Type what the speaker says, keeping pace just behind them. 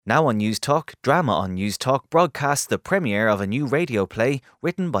Now on News Talk, Drama on News Talk broadcasts the premiere of a new radio play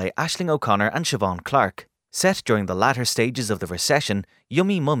written by Aisling O'Connor and Siobhan Clarke. Set during the latter stages of the recession,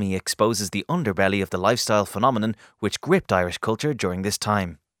 Yummy Mummy exposes the underbelly of the lifestyle phenomenon which gripped Irish culture during this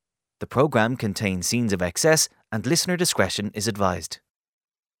time. The programme contains scenes of excess and listener discretion is advised.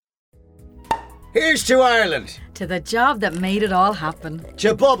 Here's to Ireland. To the job that made it all happen.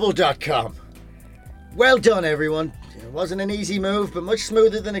 To bubble.com. Well done, everyone. It wasn't an easy move, but much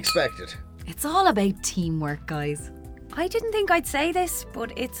smoother than expected. It's all about teamwork, guys. I didn't think I'd say this,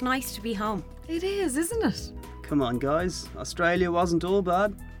 but it's nice to be home. It is, isn't it? Come on, guys. Australia wasn't all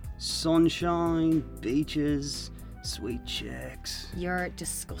bad. Sunshine, beaches, sweet chicks. You're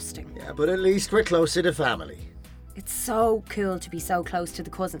disgusting. Yeah, but at least we're closer to family. It's so cool to be so close to the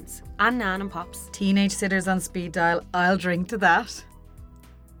cousins and Nan and Pops. Teenage sitters on speed dial. I'll drink to that.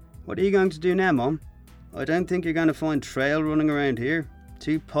 What are you going to do now, Mum? I don't think you're going to find trail running around here.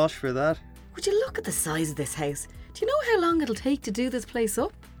 Too posh for that. Would you look at the size of this house? Do you know how long it'll take to do this place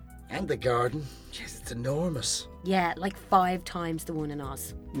up? And the garden. Jeez, it's enormous. Yeah, like 5 times the one in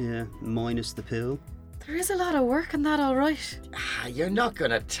Oz. Yeah, minus the pool. There is a lot of work in that, all right. You're not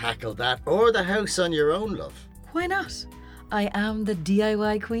going to tackle that or the house on your own, love. Why not? I am the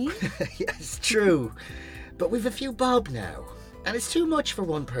DIY queen. Yes, true. But we've a few bob now. And it's too much for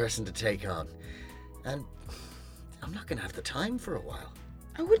one person to take on. And I'm not going to have the time for a while.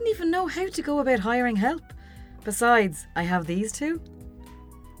 I wouldn't even know how to go about hiring help. Besides, I have these two.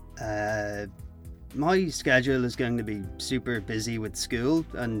 My schedule is going to be super busy with school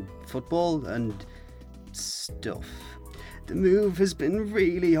and football and stuff. The move has been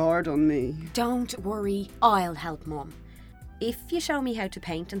really hard on me. Don't worry, I'll help Mum. If you show me how to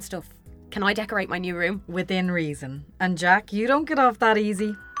paint and stuff, can I decorate my new room? Within reason. And Jack, you don't get off that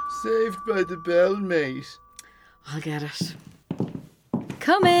easy. Saved by the bell, mate. I'll get it.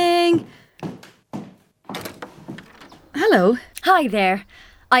 Coming! Hello. Hi there.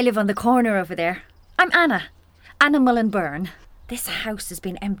 I live on the corner over there. I'm Anna Mullen Byrne. This house has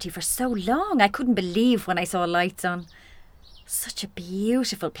been empty for so long, I couldn't believe when I saw lights on. Such a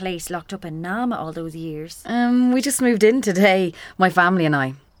beautiful place locked up in Nama all those years. We just moved in today, my family and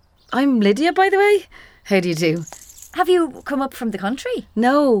I. I'm Lydia, by the way. How do you do? Have you come up from the country?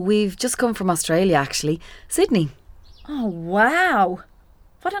 No, we've just come from Australia, actually. Sydney. Oh, wow.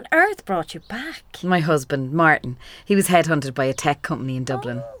 What on earth brought you back? My husband, Martin. He was headhunted by a tech company in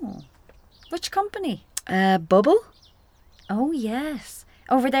Dublin. Oh. Which company? Bubble? Oh, yes.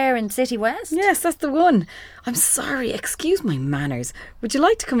 Over there in City West? Yes, that's the one. I'm sorry, excuse my manners. Would you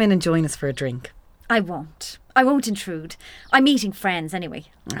like to come in and join us for a drink? I won't. I won't intrude. I'm meeting friends anyway.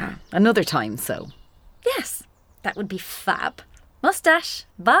 Another time, so. Yes, that would be fab. Mustache.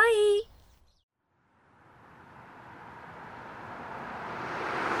 Bye.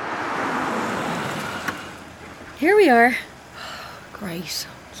 Here we are. Great.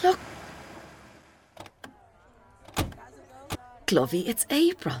 Look. Lovey, it's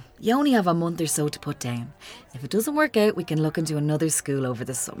April. You only have a month or so to put down. If it doesn't work out, we can look into another school over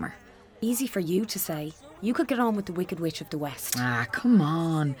the summer. Easy for you to say. You could get on with the Wicked Witch of the West. Come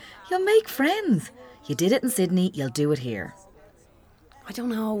on. You'll make friends. You did it in Sydney, you'll do it here. I don't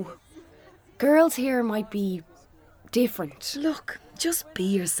know. Girls here might be different. Look, just be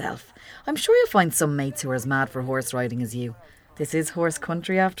yourself. I'm sure you'll find some mates who are as mad for horse riding as you. This is horse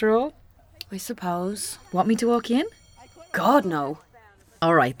country after all. I suppose. Want me to walk you in? God, no.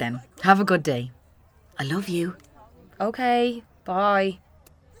 All right then. Have a good day. I love you. Okay, bye.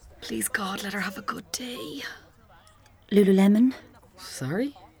 Please God, let her have a good day. Lululemon?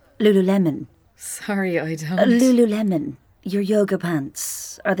 Sorry? Lululemon. Sorry, I don't. Lululemon. Your yoga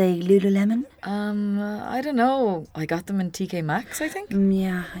pants. Are they Lululemon? I don't know. I got them in TK Maxx, I think.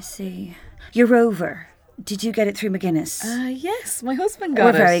 Yeah, I see. Your Rover. Did you get it through McGuinness? Yes, my husband got We're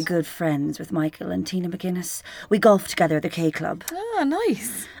it. We're very good friends with Michael and Tina McGuinness. We golf together at the K Club. Ah,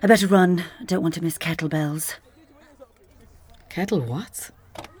 nice. I better run. I don't want to miss kettlebells. Kettle what?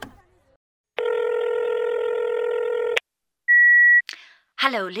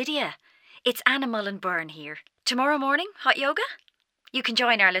 Hello, Lydia. It's Anna Mullen Byrne here. Tomorrow morning, hot yoga? You can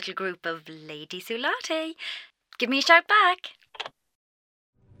join our little group of Ladies Who Latte. Give me a shout back.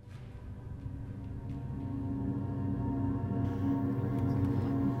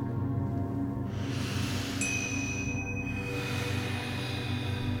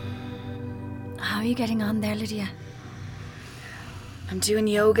 How are you getting on there, Lydia? I'm doing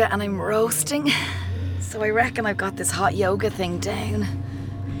yoga and I'm roasting. So I reckon I've got this hot yoga thing down.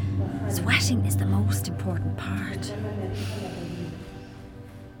 Sweating is the most important part.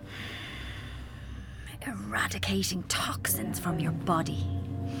 Eradicating toxins from your body.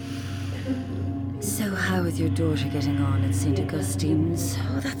 So how is your daughter getting on at St. Augustine's?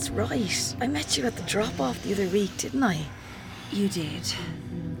 Oh, that's right. I met you at the drop-off the other week, didn't I? You did.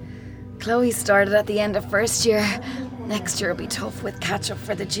 Chloe started at the end of first year. Next year will be tough with catch-up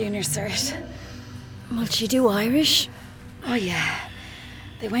for the junior cert. Will she do Irish? Oh, yeah.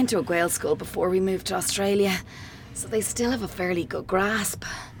 They went to a Gael school before we moved to Australia, so they still have a fairly good grasp.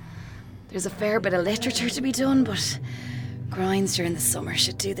 There's a fair bit of literature to be done, but grinds during the summer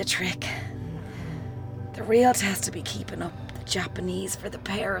should do the trick. The real test will be keeping up the Japanese for the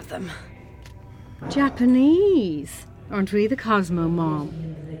pair of them. Japanese? Aren't we the Cosmo,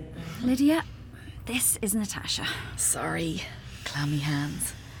 Mom? Lydia, this is Natasha. Sorry, clammy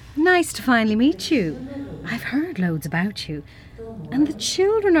hands. Nice to finally meet you. I've heard loads about you. And the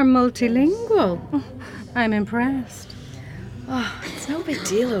children are multilingual. Oh, I'm impressed. Oh, it's no big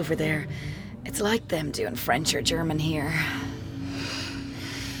deal over there. It's like them doing French or German here.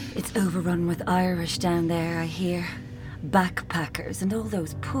 It's overrun with Irish down there, I hear. Backpackers and all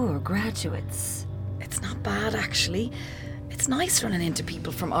those poor graduates. It's not bad, actually. It's nice running into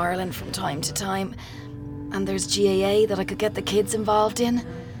people from Ireland from time to time. And there's GAA that I could get the kids involved in.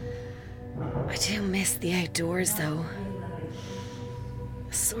 I do miss the outdoors, though.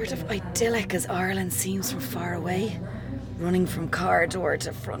 As sort of idyllic as Ireland seems from far away. Running from car door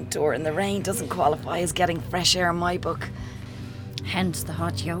to front door in the rain doesn't qualify as getting fresh air in my book. Hence the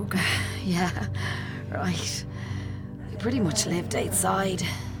hot yoga. Yeah, right. We pretty much lived outside.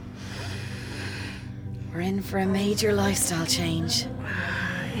 We're in for a major lifestyle change.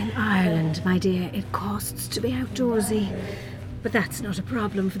 In Ireland, my dear, it costs to be outdoorsy. But that's not a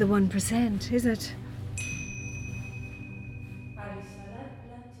problem for the 1%, is it?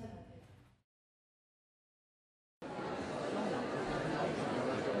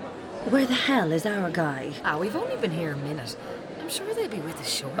 Where the hell is our guy? We've only been here a minute. I'm sure they'll be with us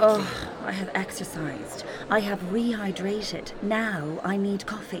shortly. Oh, I have exercised. I have rehydrated. Now I need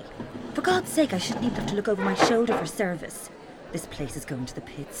coffee. For God's sake, I shouldn't even have to look over my shoulder for service. This place is going to the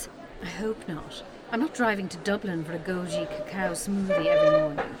pits. I hope not. I'm not driving to Dublin for a goji cacao smoothie every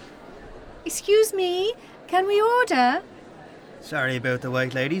morning. Excuse me, can we order? Sorry about the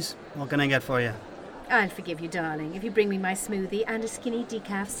wait, ladies. What can I get for you? I'll forgive you, darling, if you bring me my smoothie and a skinny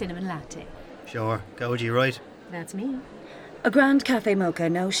decaf cinnamon latte. Sure, goji, right? That's me. A grand cafe mocha,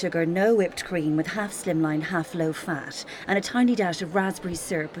 no sugar, no whipped cream, with half slimline, half low fat, and a tiny dash of raspberry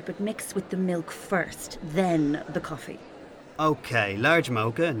syrup, but mix with the milk first, then the coffee. Okay, large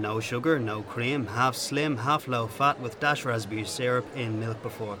mocha, no sugar, no cream, half slim, half low fat with dash raspberry syrup in milk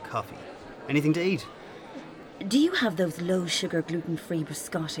before coffee. Anything to eat? Do you have those low sugar, gluten-free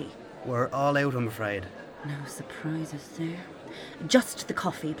biscotti? We're all out, I'm afraid. No surprises there. Just the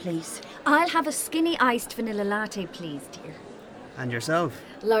coffee, please. I'll have a skinny iced vanilla latte, please, dear. And yourself?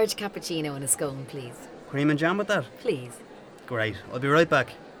 Large cappuccino and a scone, please. Cream and jam with that? Please. Great, I'll be right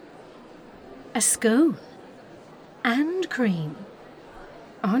back. A scone. And cream.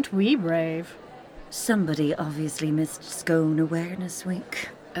 Aren't we brave? Somebody obviously missed Scone Awareness Week.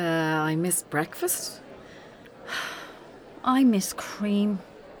 I missed breakfast? I miss cream.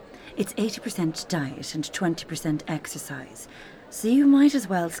 It's 80% diet and 20% exercise. So you might as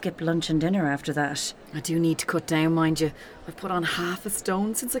well skip lunch and dinner after that. I do need to cut down, mind you. I've put on half a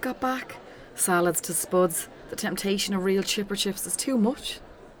stone since I got back. Salads to spuds. The temptation of real chipper chips is too much.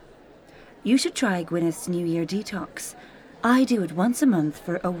 You should try Gwyneth's New Year Detox. I do it once a month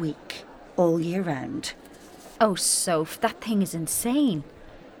for a week, all year round. Oh, Soph, that thing is insane.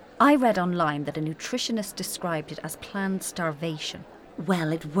 I read online that a nutritionist described it as planned starvation.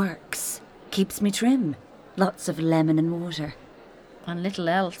 Well, it works. Keeps me trim. Lots of lemon and water. And little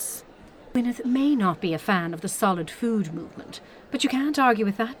else. Gwyneth may not be a fan of the solid food movement, but you can't argue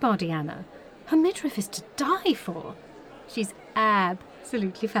with that body, Anna. Her midriff is to die for. She's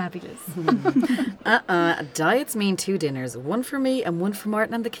absolutely fabulous. Diets mean 2 dinners. One for me and one for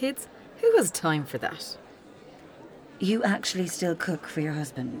Martin and the kids. Who has time for that? You actually still cook for your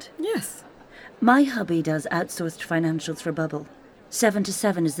husband? Yes. My hubby does outsourced financials for Bubble. 7 to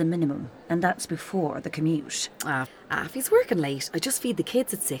 7 is the minimum, and that's before the commute. If he's working late, I just feed the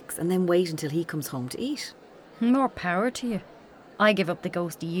kids at 6 and then wait until he comes home to eat. More power to you. I gave up the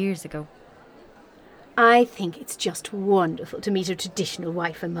ghost years ago. I think it's just wonderful to meet a traditional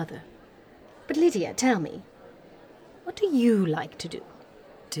wife and mother. But Lydia, tell me, what do you like to do?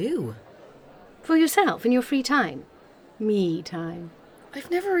 Do? For yourself in your free time? Me time.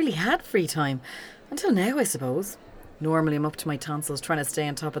 I've never really had free time. Until now, I suppose. Normally I'm up to my tonsils trying to stay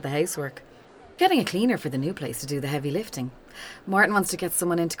on top of the housework. Getting a cleaner for the new place to do the heavy lifting. Martin wants to get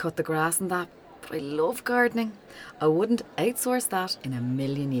someone in to cut the grass and that. but I love gardening. I wouldn't outsource that in a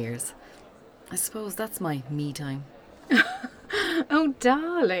million years. I suppose that's my me time. Oh,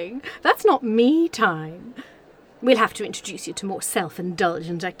 darling, that's not me time. We'll have to introduce you to more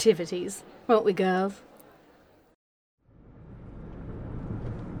self-indulgent activities, won't we, girls?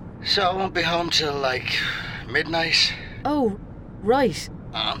 So I won't be home till like midnight. Oh, right.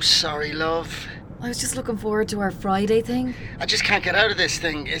 I'm sorry, love. I was just looking forward to our Friday thing. I just can't get out of this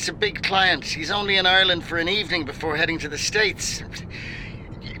thing. It's a big client. He's only in Ireland for an evening before heading to the States.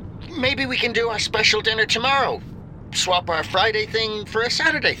 Maybe we can do our special dinner tomorrow. Swap our Friday thing for a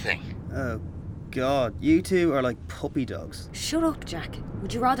Saturday thing. Oh, God. You two are like puppy dogs. Shut up, Jack.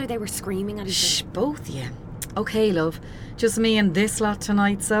 Would you rather they were screaming at each Shh, both of you. Okay, love. Just me and this lot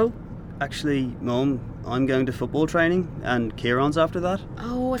tonight, so? Actually, Mum, I'm going to football training and Kieran's after that.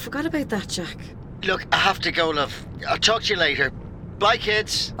 Oh, I forgot about that, Jack. Look, I have to go, love. I'll talk to you later. Bye,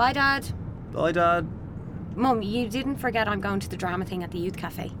 kids. other? Bye, Dad. Bye, Dad. Mum, you didn't forget I'm going to the drama thing at the youth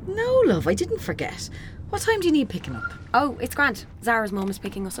cafe. No, love, I didn't forget. What time do you need picking up? Oh, it's Grant. Zara's mum is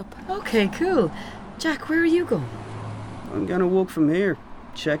picking us up. Okay, cool. Jack, where are you going? I'm going to walk from here.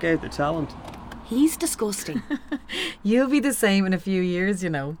 Check out the talent. He's disgusting. You'll be the same in a few years, you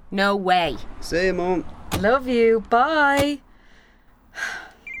know. No way. See you, Mum. Love you. Bye.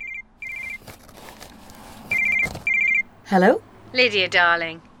 Hello? Lydia,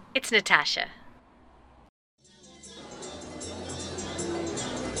 darling, it's Natasha.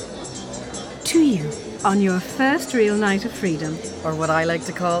 To you, on your first real night of freedom. Or what I like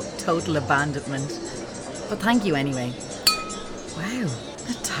to call total abandonment. But thank you anyway. Wow,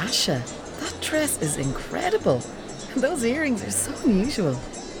 Natasha, that dress is incredible. Those earrings are so unusual.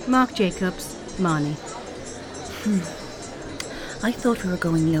 Mark Jacobs, Marnie. I thought we were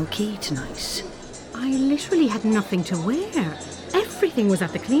going low-key tonight. I literally had nothing to wear. Everything was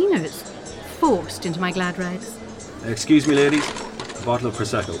at the cleaners. Forced into my glad rags. Excuse me, ladies. A bottle of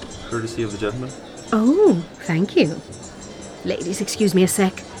Prosecco, courtesy of the gentleman. Oh, thank you. Ladies, excuse me a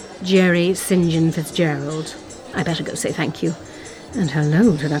sec. Jerry St. John Fitzgerald. I better go say thank you. And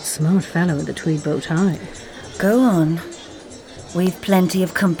hello to that smart fellow in the tweed bow tie. Go on. We've plenty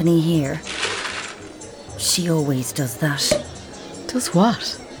of company here. She always does that. Does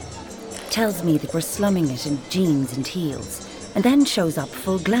what? Tells me that we're slumming it in jeans and heels, and then shows up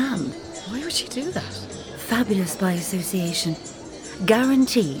full glam. Why would she do that? Fabulous by association.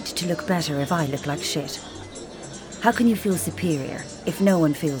 Guaranteed to look better if I look like shit. How can you feel superior if no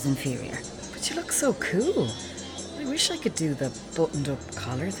one feels inferior? But you look so cool. I wish I could do the buttoned up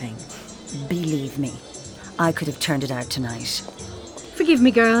collar thing. Believe me, I could have turned it out tonight. Forgive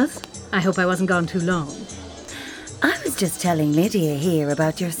me, girls. I hope I wasn't gone too long. I was just telling Lydia here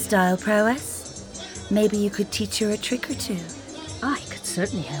about your style prowess. Maybe you could teach her a trick or two. I could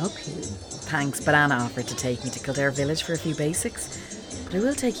certainly help you. Thanks, but Anna offered to take me to Kildare Village for a few basics. But I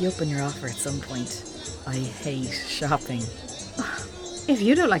will take you up on your offer at some point. I hate shopping. If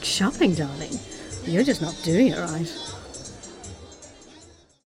you don't like shopping, darling, you're just not doing it right.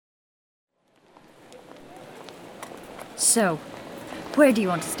 So, where do you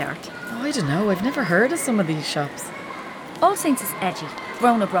want to start? Oh, I don't know. I've never heard of some of these shops. All Saints is edgy,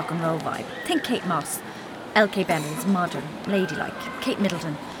 grown-up rock and roll vibe. Think Kate Moss. LK Bennett is modern, ladylike. Kate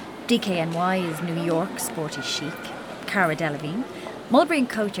Middleton. DKNY is New York, sporty chic. Cara Delevingne. Mulberry and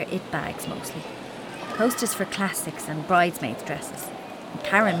Coach are it bags mostly. Coast is for classics and bridesmaids' dresses. And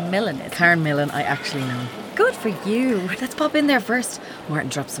Karen Millen is... Karen Millen, I actually know. Good for you. Let's pop in there first. Martin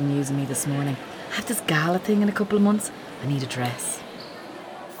dropped some news on me this morning. I have this gala thing in a couple of months. I need a dress.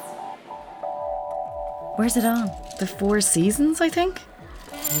 Where's it on? The Four Seasons, I think.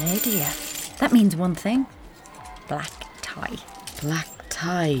 Lydia. That means one thing. Black tie. Black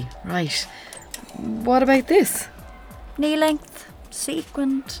tie, right. What about this? Knee length,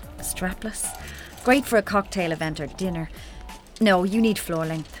 sequined, strapless. Great for a cocktail event or dinner. No, you need floor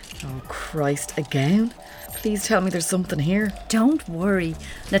length. Oh, Christ, a gown? Please tell me there's something here. Don't worry.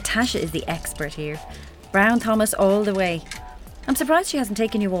 Natasha is the expert here. Brown Thomas all the way. I'm surprised she hasn't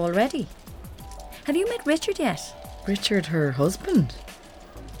taken you already. Have you met Richard yet? Richard, her husband?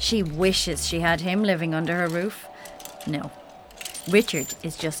 She wishes she had him living under her roof. No. Richard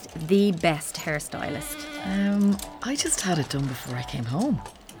is just the best hairstylist. I just had it done before I came home.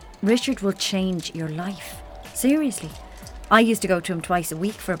 Richard will change your life. Seriously. I used to go to him twice a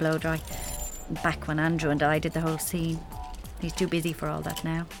week for a blow dry. Back when Andrew and I did the whole scene. He's too busy for all that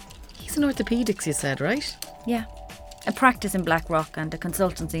now. He's in orthopaedics, you said, right? Yeah. A practice in Blackrock and a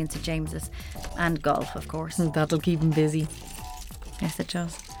consultancy in St James's. And golf, of course. That'll keep him busy. Yes, it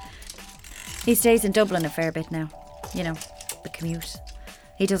does. He stays in Dublin a fair bit now. You know, the commute.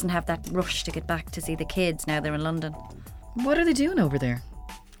 He doesn't have that rush to get back to see the kids now they're in London. What are they doing over there?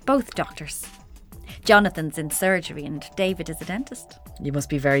 Both doctors. Jonathan's in surgery and David is a dentist. You must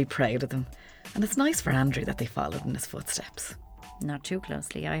be very proud of them. And it's nice for Andrew that they followed in his footsteps. Not too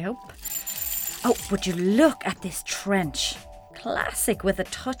closely, I hope. Oh, would you look at this trench? Classic with a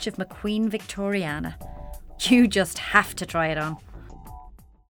touch of McQueen Victoriana. You just have to try it on.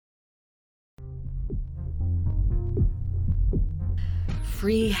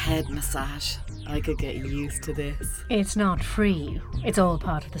 Free head massage. I could get used to this. It's not free. It's all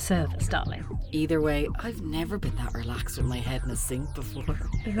part of the service, darling. Either way, I've never been that relaxed with my head in a sink before.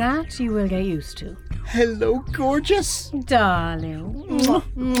 That you will get used to. Hello, gorgeous. Darling. Mwah,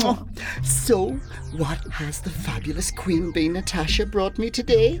 mwah. So, what has the fabulous Queen Bee Natasha brought me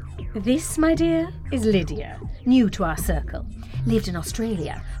today? This, my dear, is Lydia, new to our circle. Lived in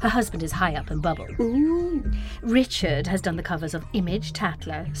Australia. Her husband is high up in Bubble. Ooh. Richard has done the covers of Image,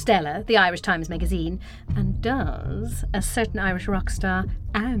 Tatler, Stella, the Irish Times magazine, and does a certain Irish rock star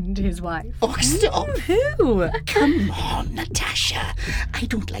and his wife. Oh, stop. Who? Come on, Natasha. I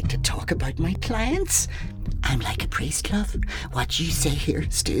don't like to talk about my clients. I'm like a priest, love. What you say here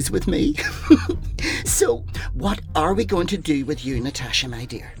stays with me. So, what are we going to do with you, Natasha, my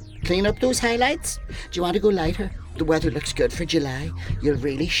dear? Clean up those highlights? Do you want to go lighter? The weather looks good for July. You'll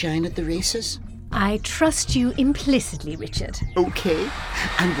really shine at the races. I trust you implicitly, Richard. Okay.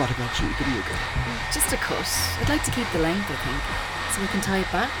 And what about you? Give me a go. Just a cut. I'd like to keep the length, I think, so we can tie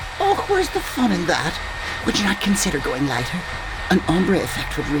it back. Oh, where's the fun in that? Would you not consider going lighter? An ombre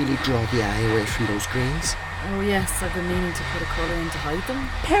effect would really draw the eye away from those greys. Oh yes, I've been meaning to put a colour in to hide them.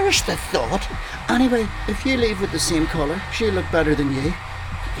 Perish the thought. Anyway, if you leave with the same colour, she'll look better than you.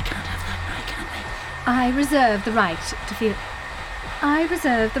 We can't have that now, can we? I reserve the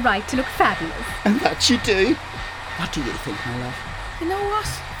right to look fabulous. And that you do. What do you think, my love? You know what?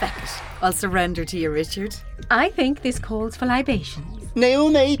 Feck it. I'll surrender to you, Richard. I think this calls for libations.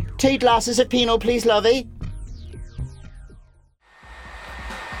 Naomi, 2 glasses of Pinot, please, lovey.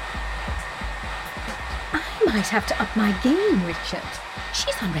 I might have to up my game, Richard.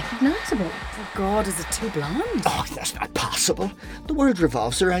 She's unrecognisable. Oh God, is it too blonde? Oh, that's not possible. The world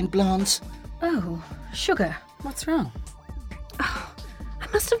revolves around blondes. Oh, sugar. What's wrong? Oh, I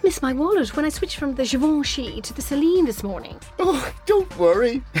must have missed my wallet when I switched from the Givenchy to the Celine this morning. Oh, don't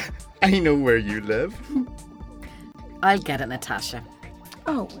worry. I know where you live. I'll get it, Natasha.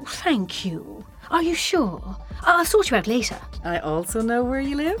 Oh, thank you. Are you sure? I'll sort you out later. I also know where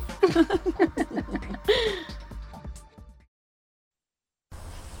you live.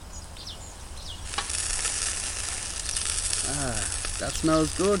 That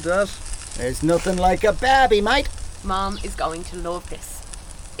smells good, that. There's nothing like a babby, mate. Mom is going to love this.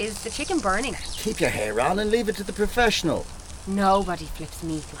 Is the chicken burning? Keep your hair on and leave it to the professional. Nobody flips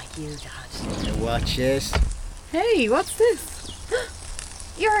meat like you, Dad. Now watch this. Hey, what's this?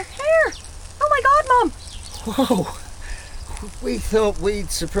 Your hair! Oh my God, Mom! Whoa. We thought we'd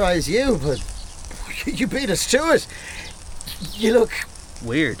surprise you, but you beat us to it. You look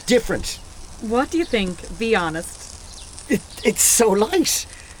weird. Different. What do you think? Be honest. It's so light.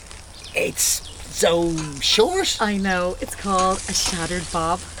 It's so short. I know. It's called a shattered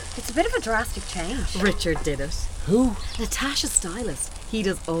bob. It's a bit of a drastic change. Richard did it. Who? Natasha's stylist. He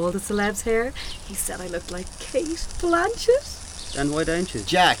does all the celebs' hair. He said I looked like Kate Blanchett. And why don't you?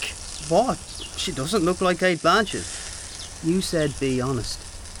 Jack. What? She doesn't look like Kate Blanchett. You said be honest.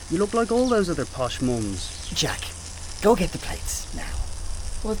 You look like all those other posh mums. Jack, go get the plates now.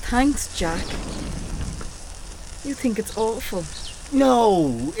 Well, thanks, Jack. You think it's awful?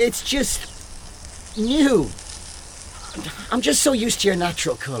 No, it's just new. I'm just so used to your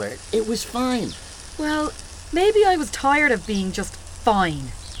natural colour. It was fine. Well, maybe I was tired of being just fine.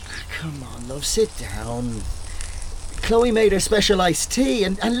 Come on, love, sit down. Chloe made her special iced tea,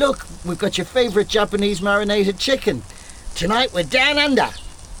 and look, we've got your favourite Japanese marinated chicken. Tonight we're down under.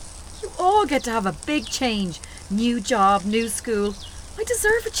 You all get to have a big change. New job, new school. I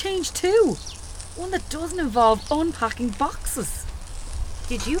deserve a change too. One that doesn't involve unpacking boxes.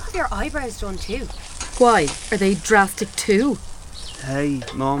 Did you have your eyebrows done too? Why? Are they drastic too? Hey,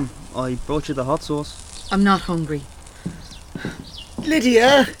 Mom, I brought you the hot sauce. I'm not hungry.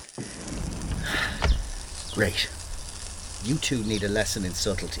 Lydia! Great. You two need a lesson in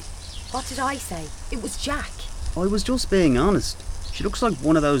subtlety. What did I say? It was Jack. I was just being honest. She looks like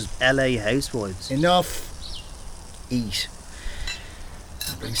one of those LA housewives. Enough. Eat.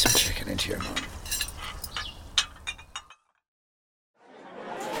 I'll bring some chicken into your mum.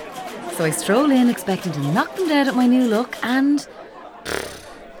 So I stroll in expecting to knock them dead at my new look, and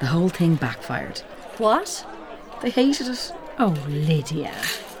the whole thing backfired. What? They hated it. Oh, Lydia,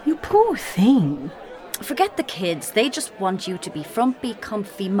 you poor thing. Forget the kids. They just want you to be frumpy,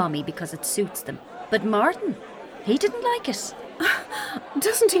 comfy mummy because it suits them. But Martin, he didn't like it.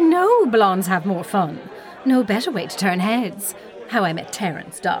 Doesn't he know blondes have more fun? No better way to turn heads. How I met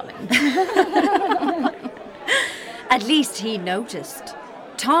Terence, darling. At least he noticed.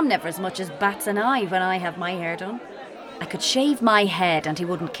 Tom never as much as bats an eye when I have my hair done. I could shave my head and he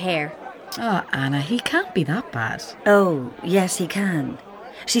wouldn't care. Oh, Anna, he can't be that bad. Oh, yes, he can.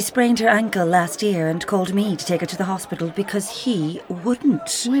 She sprained her ankle last year and called me to take her to the hospital because he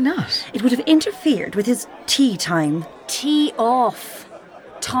wouldn't. Why not? It would have interfered with his tea time. Tee off.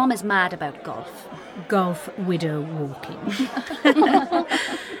 Tom is mad about golf. Golf widow walking.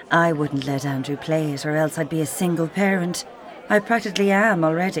 I wouldn't let Andrew play it or else I'd be a single parent. I practically am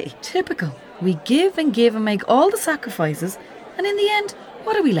already. Typical. We give and make all the sacrifices, and in the end,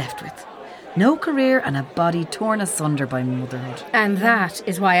 what are we left with? No career and a body torn asunder by motherhood. And that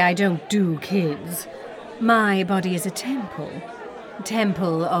is why I don't do kids. My body is a temple.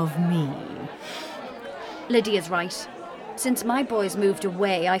 Temple of me. Lydia's right. Since my boys moved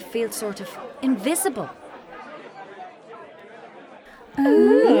away, I feel sort of invisible.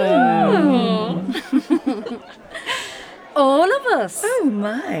 All of us. Oh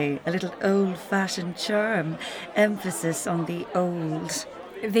my, a little old-fashioned charm. Emphasis on the old.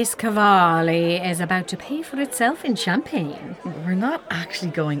 This Cavalli is about to pay for itself in champagne. We're not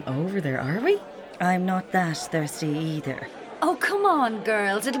actually going over there, are we? I'm not that thirsty either. Oh, come on,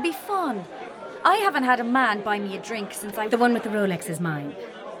 girls. It'll be fun. I haven't had a man buy me a drink since I... The one with the Rolex is mine.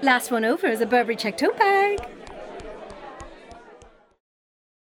 Last one over is a Burberry check tote bag.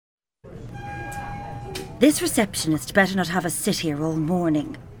 This receptionist better not have us sit here all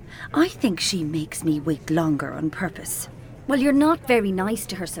morning. I think she makes me wait longer on purpose. Well, you're not very nice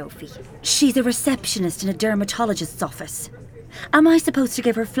to her, Sophie. She's a receptionist in a dermatologist's office. Am I supposed to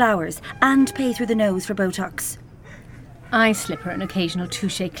give her flowers and pay through the nose for Botox? I slip her an occasional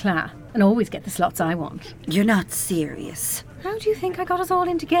touche éclat and always get the slots I want. You're not serious. How do you think I got us all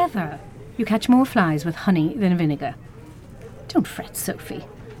in together? You catch more flies with honey than vinegar. Don't fret, Sophie.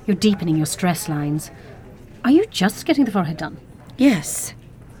 You're deepening your stress lines. Are you just getting the forehead done? Yes.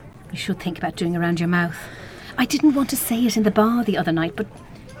 You should think about doing around your mouth. I didn't want to say it in the bar the other night, but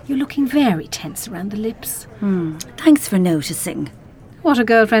you're looking very tense around the lips. Thanks for noticing. What are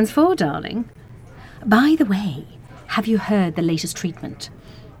girlfriends for, darling? By the way, have you heard the latest treatment?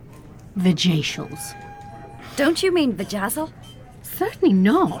 Vajacials. Don't you mean vajazzle? Certainly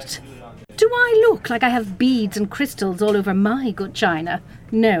not. Do I look like I have beads and crystals all over my good china?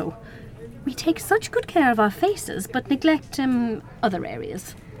 No. We take such good care of our faces, but neglect, other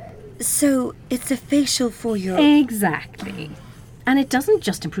areas. So, it's a facial for your... Exactly. And it doesn't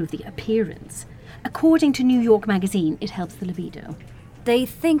just improve the appearance. According to New York Magazine, it helps the libido. They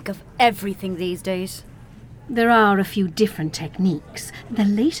think of everything these days. There are a few different techniques. The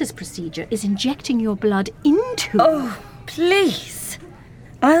latest procedure is injecting your blood into... Oh, please.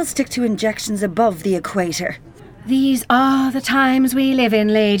 I'll stick to injections above the equator. These are the times we live in,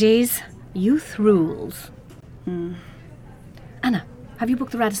 ladies. Youth rules. Anna, have you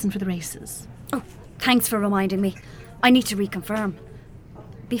booked the Radisson for the races? Oh, thanks for reminding me. I need to reconfirm.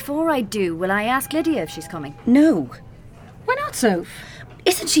 Before I do, will I ask Lydia if she's coming? No. Why not, Soph?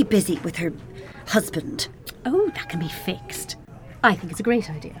 Isn't she busy with her husband? Oh, that can be fixed. I think it's a great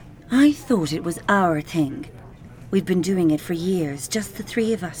idea. I thought it was our thing. We've been doing it for years, just the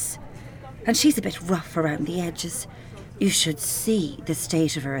three of us. And she's a bit rough around the edges. You should see the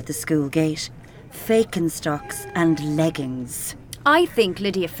state of her at the school gate. Fakenstocks and leggings. I think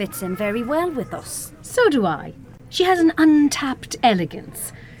Lydia fits in very well with us. So do I. She has an untapped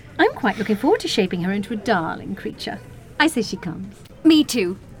elegance. I'm quite looking forward to shaping her into a darling creature. I say she comes. Me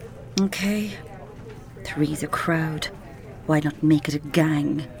too. Okay. Three's a crowd. Why not make it a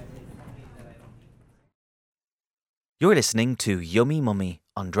gang? You're listening to Yummy Mummy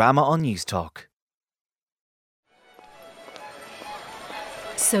on Drama on News Talk.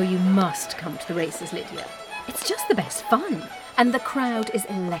 So you must come to the races, Lydia. It's just the best fun. And the crowd is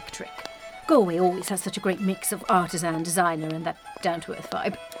electric. Galway always has such a great mix of artisan, designer and that down-to-earth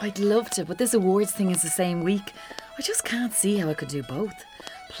vibe. I'd love to, but this awards thing is the same week. I just can't see how I could do both.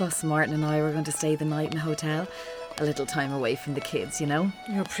 Plus, Martin and I were going to stay the night in a hotel. A little time away from the kids, you know?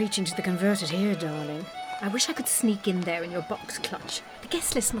 You're preaching to the converted here, darling. I wish I could sneak in there in your box clutch. The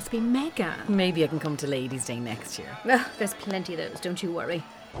guest list must be mega. Maybe I can come to Ladies' Day next year. Well, there's plenty of those, don't you worry.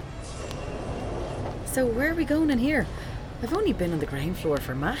 So where are we going in here? I've only been on the ground floor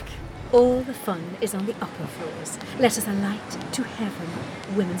for Mac. All the fun is on the upper floors. Let us alight to heaven,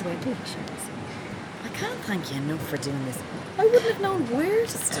 women's wear collections. I can't thank you enough for doing this. I wouldn't have known where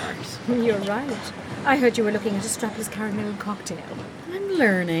to start. You're right. I heard you were looking at a strapless caramel cocktail. I'm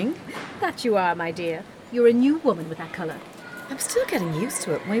learning. That you are, my dear. You're a new woman with that colour. I'm still getting used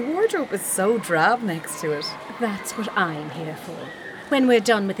to it. My wardrobe is so drab next to it. That's what I'm here for. When we're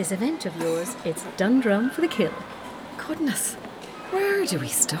done with this event of yours, it's Dundrum for the kill. Goodness. Where do we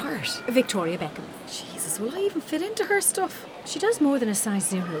start? Victoria Beckham. Jesus, will I even fit into her stuff? She does more than a size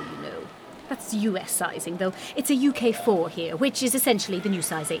 0, you know. That's US sizing, though. It's a UK 4 here, which is essentially the new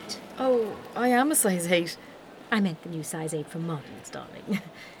size 8. Oh, I am a size 8. I meant the new size 8 for models, darling.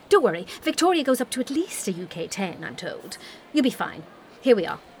 Don't worry, Victoria goes up to at least a UK 10, I'm told. You'll be fine. Here we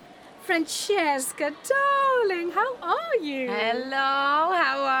are. Francesca, darling, how are you? Hello,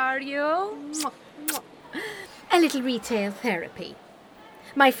 how are you? A little retail therapy.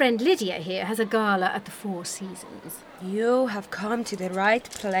 My friend Lydia here has a gala at the Four Seasons. You have come to the right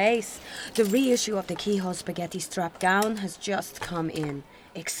place. The reissue of the keyhole spaghetti strap gown has just come in.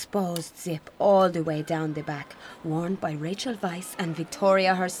 Exposed zip all the way down the back, worn by Rachel Weisz and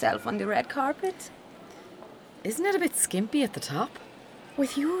Victoria herself on the red carpet. Isn't it a bit skimpy at the top?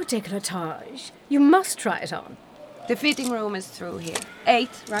 With your décolletage, you must try it on. The fitting room is through here. 8,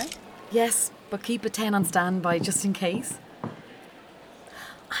 right? Yes, but keep a 10 on standby just in case.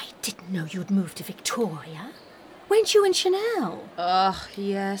 I didn't know you'd moved to Victoria. Weren't you in Chanel? Oh,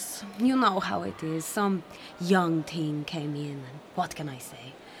 yes. You know how it is. Some young teen came in, and what can I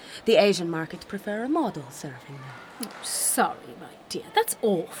say? The Asian markets prefer a model serving them. Oh, sorry, my dear. That's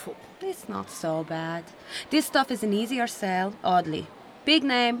awful. It's not so bad. This stuff is an easier sell, oddly. Big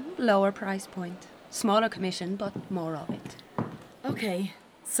name, lower price point. Smaller commission, but more of it. Okay,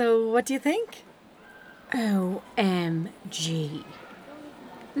 so what do you think? OMG.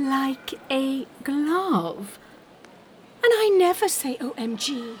 Like a glove. And I never say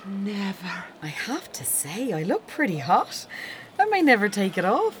OMG. Never. I have to say, I look pretty hot. I may never take it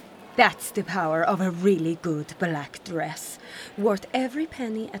off. That's the power of a really good black dress. Worth every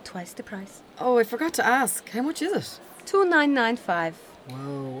penny at twice the price. Oh, I forgot to ask. How much is it? $2,995.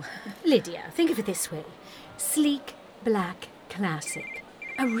 Whoa. Lydia, think of it this way. Sleek, black, classic.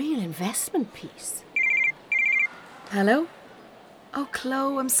 A real investment piece. Hello? Oh,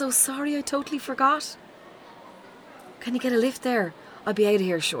 Chloe, I'm so sorry. I totally forgot. Can you get a lift there? I'll be out of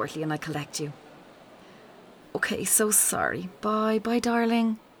here shortly and I'll collect you. Okay, so sorry. Bye,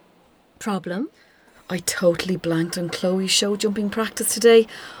 darling. Problem? I totally blanked on Chloe's show jumping practice today.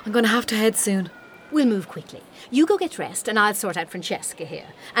 I'm going to have to head soon. We'll move quickly. You go get dressed and I'll sort out Francesca here.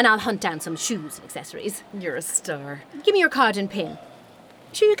 And I'll hunt down some shoes and accessories. You're a star. Give me your card and pin.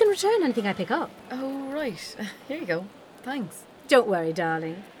 Sure, you can return anything I pick up. Oh, right. Here you go. Thanks. Don't worry,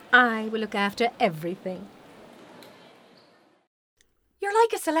 darling. I will look after everything. You're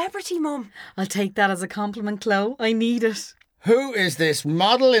like a celebrity, Mum. I'll take that as a compliment, Chloe. I need it. Who is this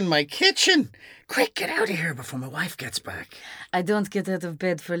model in my kitchen? Quick, get out of here before my wife gets back. I don't get out of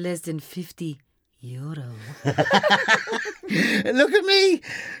bed for less than €50. Look at me.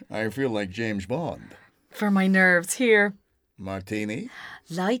 I feel like James Bond. For my nerves, here. Martini.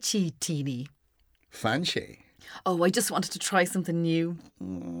 Lychee teeny. Fancy. Oh, I just wanted to try something new.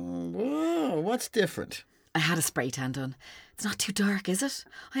 Whoa, what's different? I had a spray tan done. It's not too dark, is it?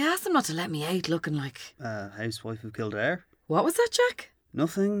 I asked them not to let me out looking like... Housewife of Kildare. What was that, Jack?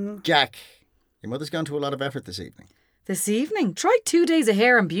 Nothing. Jack, your mother's gone to a lot of effort this evening. This evening? Try 2 days of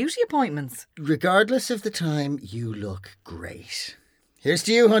hair and beauty appointments. Regardless of the time, you look great. Here's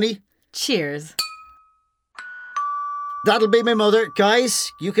to you, honey. Cheers. That'll be my mother.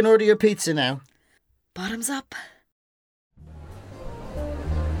 Guys, you can order your pizza now. Bottoms up.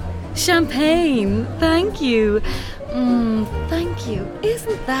 Champagne. Thank you. Thank you.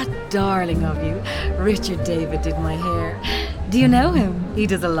 Isn't that darling of you? Richard David did my hair. Do you know him? He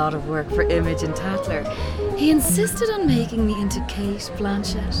does a lot of work for Image and Tatler. He insisted on making me into Kate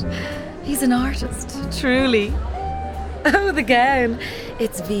Blanchett. He's an artist, truly. Oh, the gown.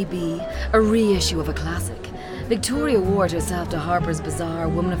 It's VB, a reissue of a classic. Victoria wore it herself to Harper's Bazaar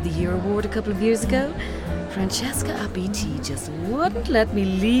Woman of the Year award a couple of years ago. Francesca at BT just wouldn't let me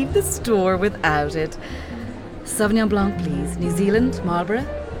leave the store without it. Sauvignon Blanc, please. New Zealand, Marlborough.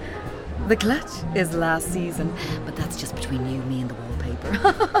 The clutch is last season, but that's just between you, me and the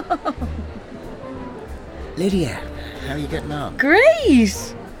wallpaper. Lydia, how are you getting on?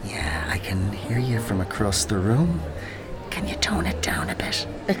 Great! Yeah, I can hear you from across the room. Can you tone it down a bit?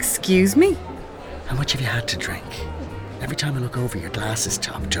 Excuse me? How much have you had to drink? Every time I look over, your glass is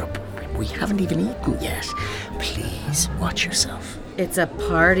topped up. We haven't even eaten yet. Please, watch yourself. It's a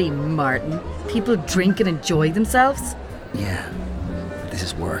party, Martin. People drink and enjoy themselves. Yeah, this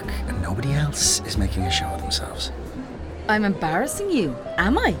is work and nobody else is making a show of themselves. I'm embarrassing you,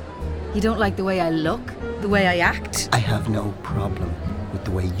 am I? You don't like the way I look? The way I act? I have no problem with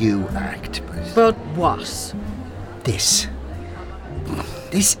the way you act, but... But what? This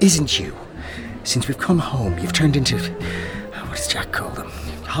isn't you. Since we've come home, you've turned into... what does Jack call them?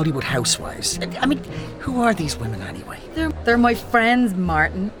 Hollywood housewives. I mean, who are these women anyway? They're my friends,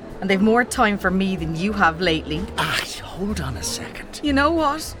 Martin. And they've more time for me than you have lately. Hold on a second. You know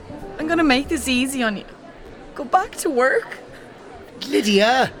what? I'm gonna make this easy on you. Go back to work.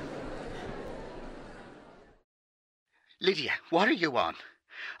 Lydia! Lydia, what are you on?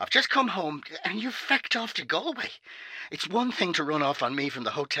 I've just come home and you've fecked off to Galway. It's one thing to run off on me from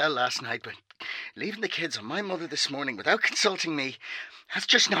the hotel last night, but leaving the kids on my mother this morning without consulting me, that's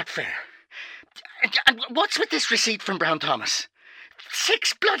just not fair. And what's with this receipt from Brown Thomas?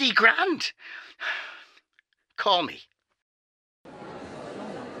 6 bloody grand! Call me.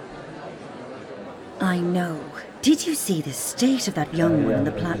 I know. Did you see the state of that young one on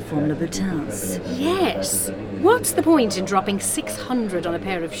the platform Louboutins? Yes. What's the point in dropping 600 on a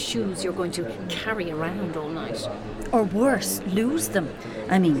pair of shoes you're going to carry around all night? Or worse, lose them.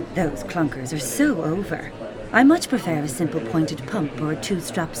 I mean, those clunkers are so over. I much prefer a simple pointed pump or a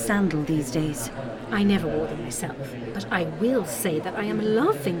 2-strap sandal these days. I never wore them myself, but I will say that I am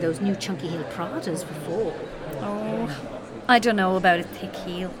loving those new Chunky Heel Pradas for fall. Oh, I don't know about a thick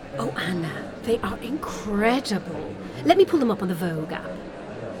heel. Oh, Anna, they are incredible. Let me pull them up on the Vogue app.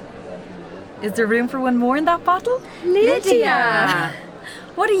 Is there room for one more in that bottle? Lydia!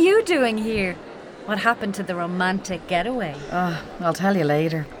 What are you doing here? What happened to the romantic getaway? I'll tell you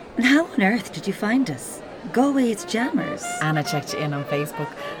later. How on earth did you find us? Galway's Jammers. Anna checked you in on Facebook.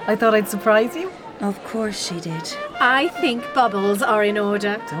 I thought I'd surprise you. Of course she did. I think bubbles are in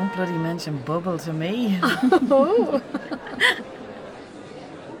order. Don't bloody mention bubble to me. Oh.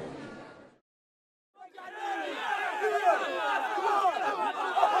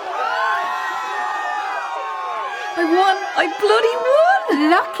 I won! I bloody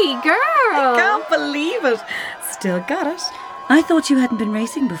won! Lucky girl! I can't believe it. Still got it. I thought you hadn't been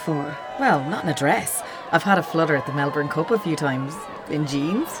racing before. Well, not in a dress. I've had a flutter at the Melbourne Cup a few times. In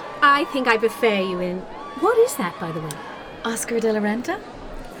jeans. I think I prefer you in... What is that, by the way? Oscar de la Renta?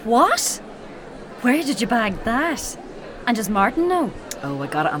 What? Where did you bag that? And does Martin know? Oh, I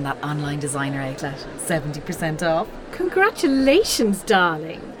got it on that online designer outlet. 70% off. Congratulations,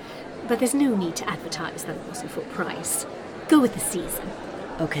 darling. But there's no need to advertise that it wasn't full price. Go with the season.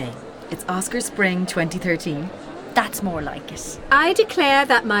 Okay, it's Oscar Spring 2013. That's more like it. I declare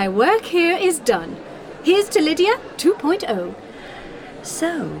that my work here is done. Here's to Lydia 2.0.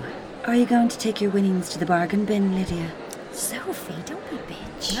 So, are you going to take your winnings to the bargain bin, Lydia? Sophie, don't be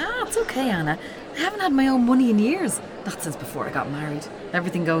bitch. Nah, it's okay, Anna. I haven't had my own money in years. Not since before I got married.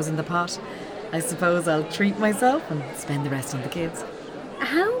 Everything goes in the pot. I suppose I'll treat myself and spend the rest on the kids.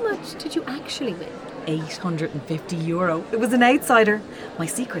 How much did you actually win? €850. It was an outsider. My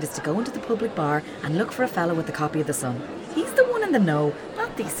secret is to go into the public bar and look for a fellow with a copy of The Sun. He's the one in the know,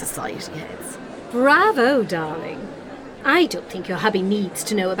 not these society heads. Bravo, darling. I don't think your hubby needs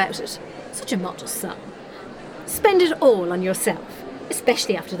to know about it. Such a modest sum. Spend it all on yourself,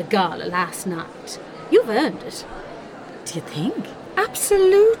 especially after the gala last night. You've earned it. Do you think?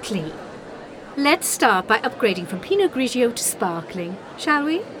 Absolutely. Let's start by upgrading from Pinot Grigio to sparkling, shall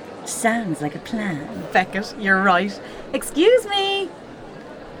we? Sounds like a plan. Beckett, you're right. Excuse me.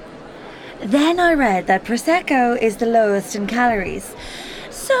 Then I read that Prosecco is the lowest in calories.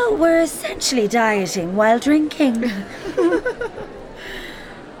 So we're essentially dieting while drinking.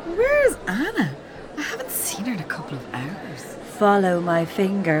 Where's Anna? I haven't seen her in a couple of hours. Follow my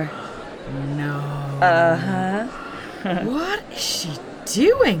finger. No. Uh-huh. What is she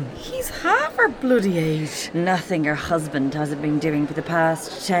doing? He's half her bloody age. Nothing her husband hasn't been doing for the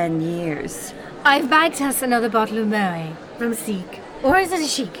past 10 years. I've bagged us another bottle of Moët from Seek. Or is it a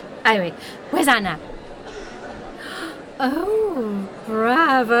Chic? Anyway, where's Anna? Oh,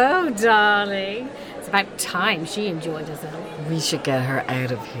 bravo, darling. It's about time she enjoyed herself. We should get her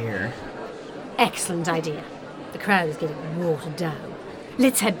out of here. Excellent idea. The crowd is getting watered down.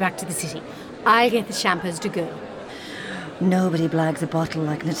 Let's head back to the city. I'll get the champers to go. Nobody blags a bottle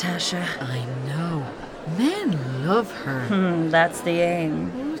like Natasha. I know. Men love her. That's the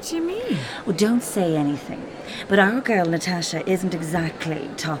aim. What do you mean? Well, don't say anything. But our girl Natasha isn't exactly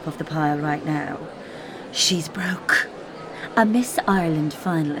top of the pile right now. She's broke. A Miss Ireland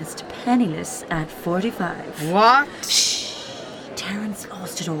finalist, penniless at 45. What? Shh. Terence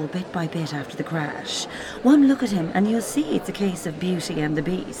lost it all bit by bit after the crash. One look at him and you'll see it's a case of Beauty and the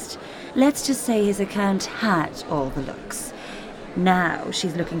Beast. Let's just say his account had all the looks. Now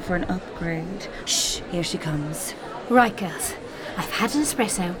she's looking for an upgrade. Shh, here she comes. Right, girls. I've had an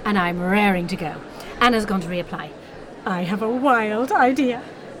espresso and I'm raring to go. Anna's going to reapply. I have a wild idea.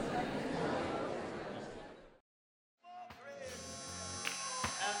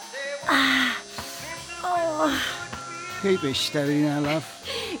 Keep it steady now,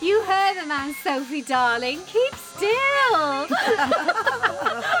 love. You heard the man, Sophie, darling. Keep still.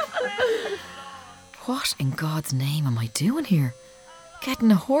 What in God's name am I doing here?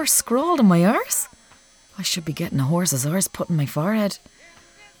 Getting a horse scrawled on my arse? I should be getting a horse's arse put in my forehead.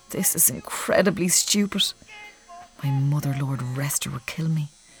 This is incredibly stupid. My mother, Lord rest her, will kill me.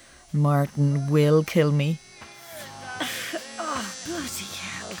 Martin will kill me. Oh, bloody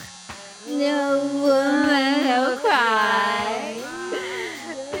hell. No woman, no cry.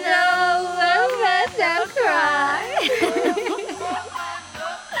 No woman, no cry.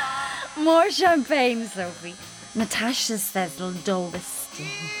 More champagne, Sophie. Natasha says it'll dull the sting.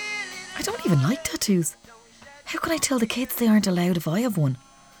 I don't even like tattoos. How could I tell the kids they aren't allowed if I have one?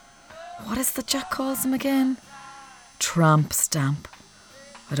 What is that Jack calls them again? Tramp stamp.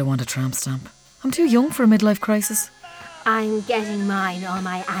 I don't want a tramp stamp. I'm too young for a midlife crisis. I'm getting mine on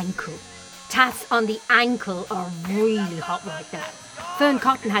my ankle. Tats on the ankle are really hot right now. Fern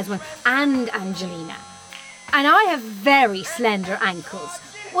Cotton has one, and Angelina. And I have very slender ankles.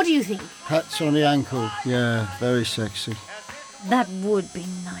 What do you think? Hats on the ankle. Yeah, very sexy. That would be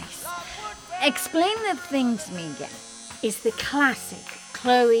nice. Explain the thing to me again. It's the classic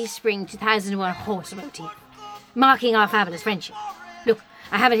Chloe Spring 2001 horse motif, marking our fabulous friendship. Look,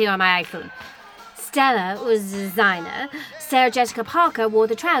 I have it here on my iPhone. Stella was the designer. Sarah Jessica Parker wore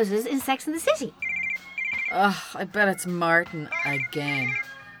the trousers in Sex and the City. Ugh, I bet it's Martin again.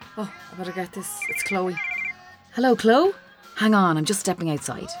 Oh, I better get this. It's Chloe. Hello, Chloe? Hang on, I'm just stepping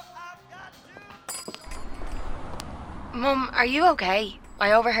outside. Mum, are you okay?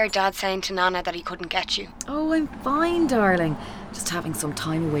 I overheard Dad saying to Nana that he couldn't get you. Oh, I'm fine, darling. Just having some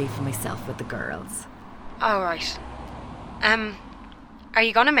time away from myself with the girls. All right. Are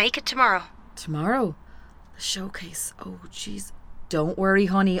you going to make it tomorrow? Tomorrow? The showcase. Oh, jeez. Don't worry,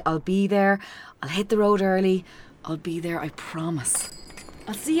 honey. I'll be there. I'll hit the road early. I'll be there, I promise.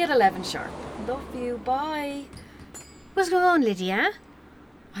 I'll see you at 11 sharp. Love you. Bye. What's going on, Lydia?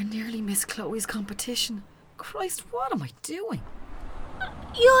 I nearly missed Chloe's competition. Christ, what am I doing?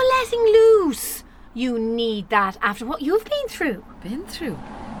 You're letting loose. You need that after what you've been through. Been through?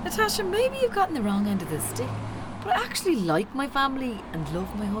 Natasha, maybe you've gotten the wrong end of the stick, but I actually like my family and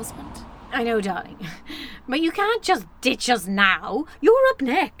love my husband. I know, darling. But you can't just ditch us now. You're up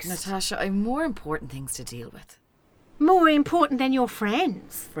next. Natasha, I've more important things to deal with. More important than your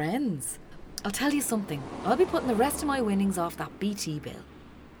friends. Friends? I'll tell you something. I'll be putting the rest of my winnings off that BT bill.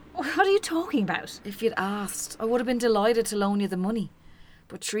 What are you talking about? If you'd asked, I would have been delighted to loan you the money.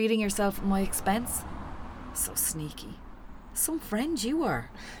 But treating yourself at my expense? So sneaky. Some friend you are.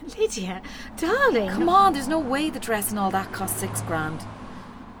 Lydia, darling. Come on, there's no way the dress and all that cost $6,000.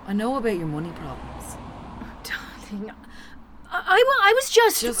 I know about your money problems. Darling, I was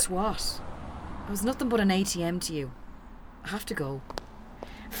just... Just what? I was nothing but an ATM to you. I have to go.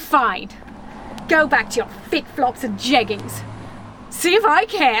 Fine. Go back to your fit-flops and jeggings. See if I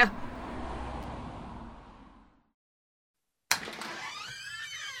care.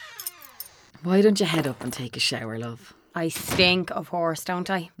 Why don't you head up and take a shower, love? I stink of horse, don't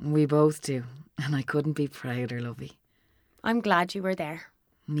I? We both do. And I couldn't be prouder, lovey. I'm glad you were there.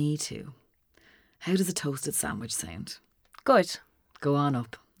 Me too. How does a toasted sandwich sound? Good. Go on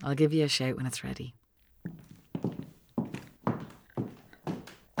up. I'll give you a shout when it's ready.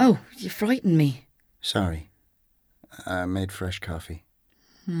 Oh, you frightened me. Sorry. I made fresh coffee.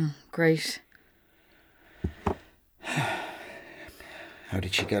 Great. How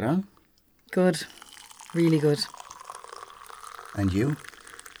did she get on? Good. Really good. And you?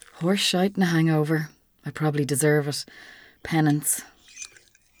 Horse shite and a hangover. I probably deserve it. Penance.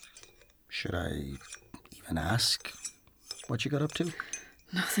 Should I even ask what you got up to?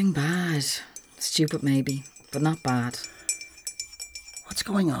 Nothing bad. Stupid maybe, but not bad. What's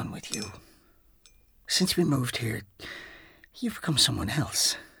going on with you? Since we moved here, you've become someone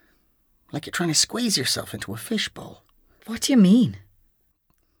else. Like you're trying to squeeze yourself into a fishbowl. What do you mean?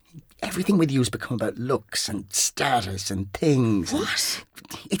 Everything with you's become about looks and status and things. What?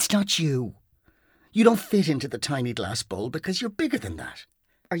 It's not you. You don't fit into the tiny glass bowl because you're bigger than that.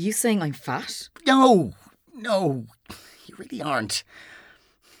 Are you saying I'm fat? No, you really aren't.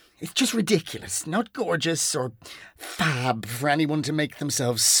 It's just ridiculous, not gorgeous or fab for anyone to make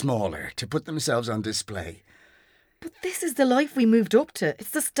themselves smaller, to put themselves on display. But this is the life we moved up to.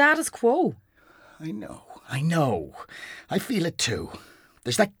 It's the status quo. I know. I feel it too.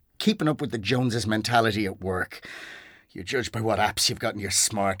 There's that keeping up with the Joneses mentality at work. You're judged by what apps you've got on your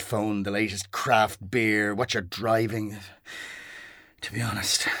smartphone, the latest craft beer, what you're driving. To be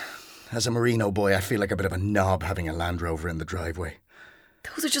honest, as a Merino boy, I feel like a bit of a knob having a Land Rover in the driveway.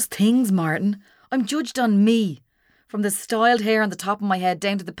 Those are just things, Martin. I'm judged on me. From the styled hair on the top of my head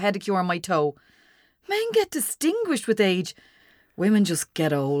down to the pedicure on my toe. Men get distinguished with age. Women just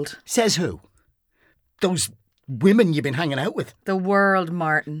get old. Says who? Those women you've been hanging out with? The world,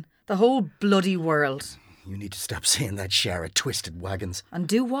 Martin. The whole bloody world. You need to stop saying that, Shara. Twisted wagons. And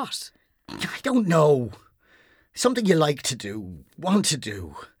do what? I don't know. Something you like to do, want to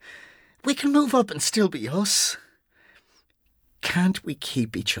do. We can move up and still be us. Can't we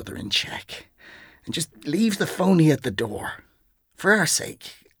keep each other in check? And just leave the phony at the door. For our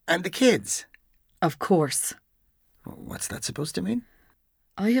sake. And the kids. Of course. What's that supposed to mean?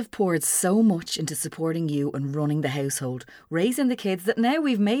 I have poured so much into supporting you and running the household, raising the kids, that now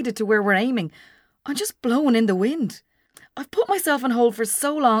we've made it to where we're aiming. I'm just blowing in the wind. I've put myself on hold for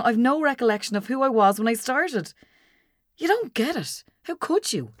so long, I've no recollection of who I was when I started. You don't get it. How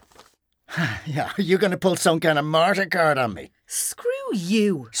could you? Yeah, are you going to pull some kind of martyr card on me? Screw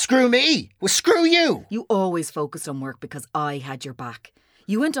you. Screw me? Well, screw you. You always focused on work because I had your back.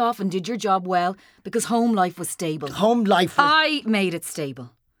 You went off and did your job well because home life was stable. Home life was... I made it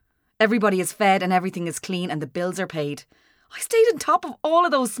stable. Everybody is fed and everything is clean and the bills are paid. I stayed on top of all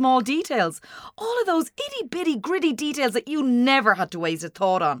of those small details. All of those itty-bitty gritty details that you never had to waste a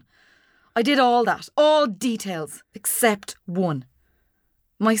thought on. I did all that. All details. Except one.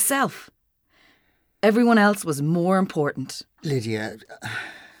 Myself. Everyone else was more important. Lydia...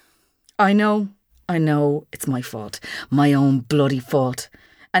 I know. It's my fault. My own bloody fault.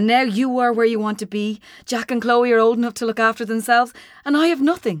 And now you are where you want to be. Jack and Chloe are old enough to look after themselves. And I have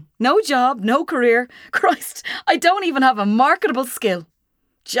nothing. No job, no career. Christ, I don't even have a marketable skill.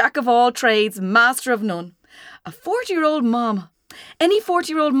 Jack of all trades, master of none. A 40-year-old mom. Any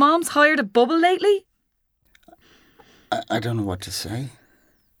 40-year-old moms hired a bubble lately? I don't know what to say.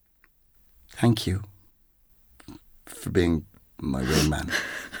 Thank you for being my real man.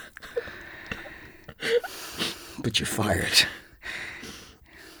 But you're fired.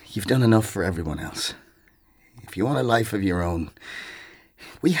 You've done enough for everyone else. If you want a life of your own,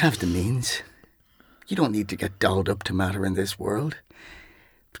 we have the means. You don't need to get dolled up to matter in this world.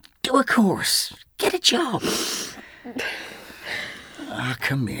 Do a course. Get a job.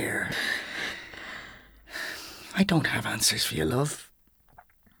 Come here. I don't have answers for you, love.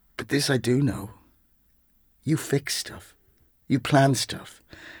 But this I do know. You fix stuff. You plan stuff.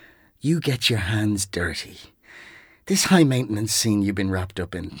 You get your hands dirty. This high-maintenance scene you've been wrapped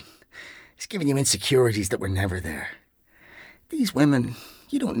up in is giving you insecurities that were never there. These women,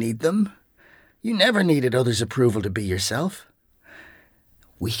 you don't need them. You never needed others' approval to be yourself.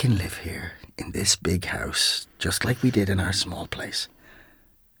 We can live here in this big house just like we did in our small place.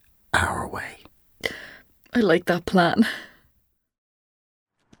 Our way. I like that plan.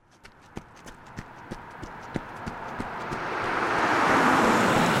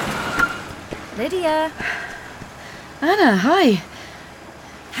 Lydia. Anna, hi.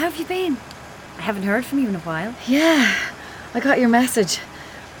 How have you been? I haven't heard from you in a while. Yeah, I got your message.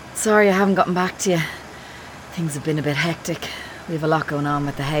 Sorry I haven't gotten back to you. Things have been a bit hectic. We have a lot going on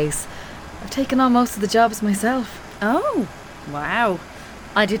with the house. I've taken on most of the jobs myself. Oh, wow.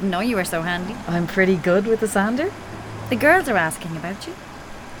 I didn't know you were so handy. I'm pretty good with the sander. The girls are asking about you.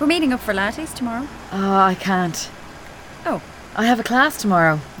 We're meeting up for lattes tomorrow. Oh, I can't. Oh. I have a class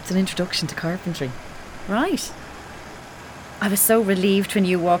tomorrow. It's an introduction to carpentry. Right. I was so relieved when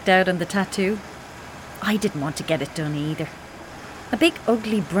you walked out on the tattoo. I didn't want to get it done either. A big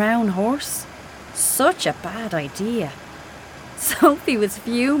ugly brown horse. Such a bad idea. Sophie was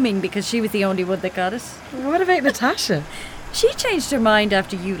fuming because she was the only one that got it. What about Natasha? She changed her mind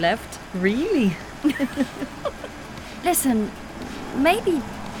after you left. Really? Listen, maybe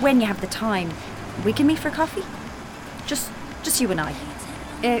when you have the time, we can meet for coffee? Just you and I.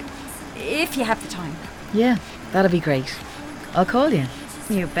 If you have the time. Yeah, that'd be great. I'll call you.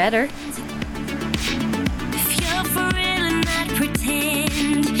 You better. If you're for real and not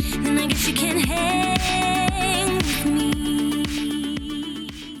pretend, then I guess you can hang with me.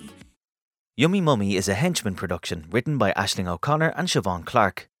 Yummy Mummy is a Henchman production written by Aisling O'Connor and Siobhan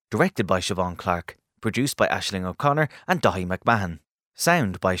Clarke, directed by Siobhan Clarke, produced by Aisling O'Connor and Dahi McMahon,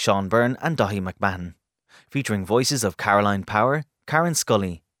 sound by Sean Byrne and Dahi McMahon, featuring voices of Caroline Power, Karen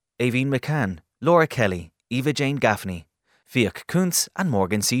Scully, Aveen McCann, Laura Kelly, Eva Jane Gaffney, Fiach Kuntz and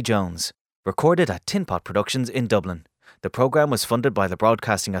Morgan C. Jones. Recorded at Tin Pot Productions in Dublin. The programme was funded by the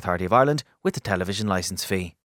Broadcasting Authority of Ireland with the television licence fee.